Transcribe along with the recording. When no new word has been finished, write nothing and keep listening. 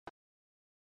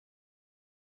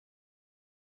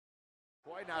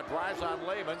Troy now drives on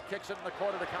Lehman, kicks it in the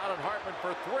corner to Colin Hartman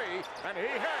for three, and he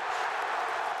hits.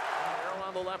 Carroll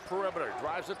on the left perimeter,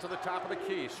 drives it to the top of the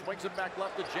key, swings it back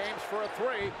left to James for a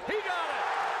three. He got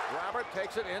it! Robert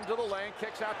takes it into the lane,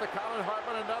 kicks out to Colin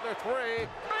Hartman, another three.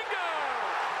 Bingo!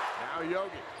 Now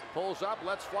Yogi pulls up,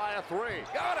 lets fly a three.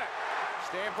 Got it!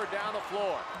 Stanford down the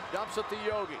floor, dumps it to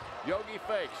Yogi. Yogi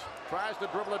fakes, tries to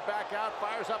dribble it back out,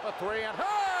 fires up a three, and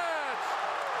hits!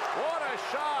 What a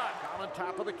shot! Colin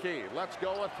top of the key, let's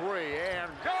go a three,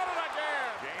 and got it again!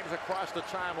 James across the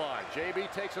timeline. JB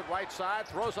takes it right side,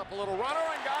 throws up a little runner,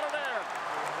 and got it in!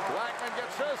 Blackman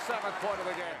gets his 7th point of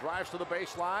the game. Drives to the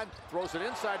baseline, throws it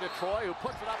inside to Troy, who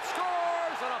puts it up,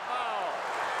 scores, and a foul!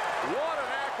 What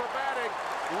an acrobatic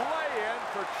lay-in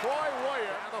for Troy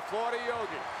Williams. Down the floor to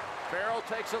Yogi. Farrell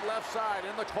takes it left side,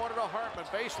 in the corner to Hartman,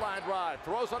 baseline drive,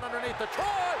 throws it underneath to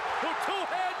Troy, who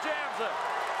two-hand jams it.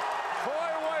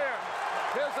 Troy Williams,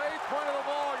 his 8th point of the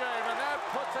ball game, and that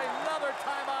puts another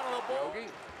timeout on the board. Yogi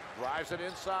drives it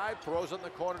inside, throws it in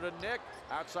the corner to Nick,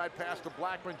 outside pass to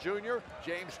Blackman Jr.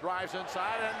 James drives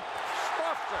inside and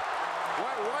stuffs it.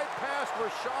 Went right past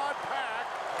Rashawn Pack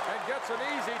and gets an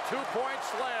easy 2-point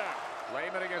slam.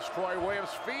 Lehman against Troy Williams,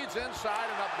 feeds inside,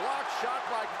 and a blocked shot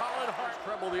by Colin Hart.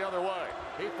 Trimble the other way.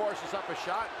 He forces up a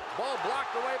shot. Ball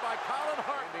blocked away by Colin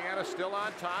Hart. Indiana still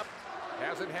on top.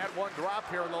 Hasn't had one drop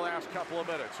here in the last couple of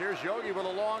minutes. Here's Yogi with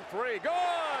a long three.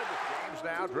 Good! James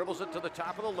now dribbles it to the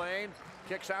top of the lane.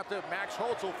 Kicks out to Max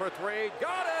Holtzel for three.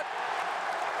 Got it!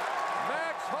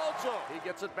 Max Holtzel. He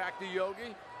gets it back to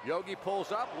Yogi. Yogi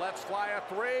pulls up, lets fly a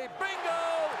three. Bingo!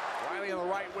 Wiley in the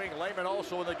right wing. Lehman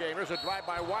also in the game. Here's a drive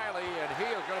by Wiley, and he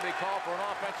is going to be called for an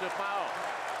offensive foul.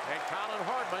 And Colin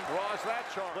Hartman draws that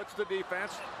charge. Puts the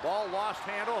defense. Ball lost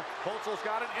handle. Holtzel's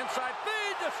got it. Inside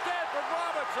feed to Stanford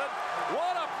Robinson.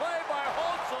 What a play by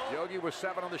Holtzel. Yogi with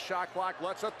 7 on the shot clock.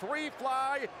 Lets a three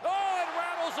fly. Oh, it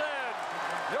rattles in.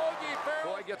 Yogi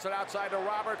Farrell. Troy gets it outside to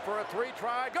Robert for a three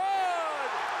try.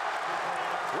 Good!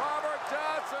 Robert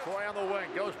Johnson. Troy on the wing.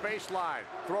 Goes baseline.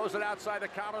 Throws it outside to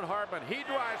Colin Hartman. He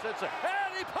drives it.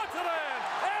 And he puts it in.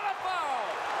 And a foul.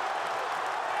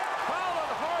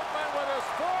 Colin Hartman with his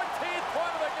 14th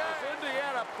point of the game.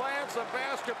 Indiana playing some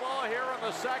basketball here in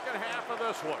the second half of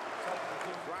this one.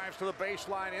 Drives to the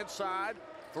baseline inside.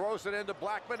 Throws it into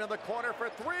Blackman in the corner for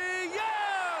three.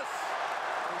 Yes!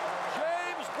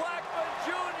 James Blackman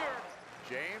Jr.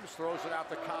 James throws it out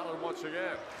to Colin once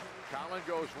again. Colin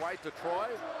goes right to Troy.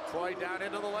 Troy down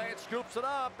into the lane, scoops it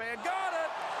up, and got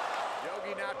it!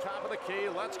 Yogi now top of the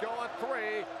key. Let's go at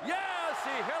three. Yes,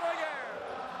 he hit again.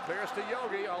 Clears to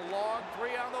Yogi, a long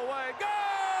three on the way.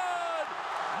 Good!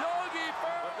 Yogi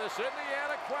first. But this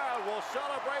Indiana crowd will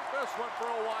celebrate this one for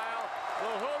a while.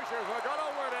 The Hoosiers are going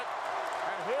to win it.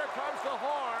 And here comes the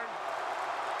horn.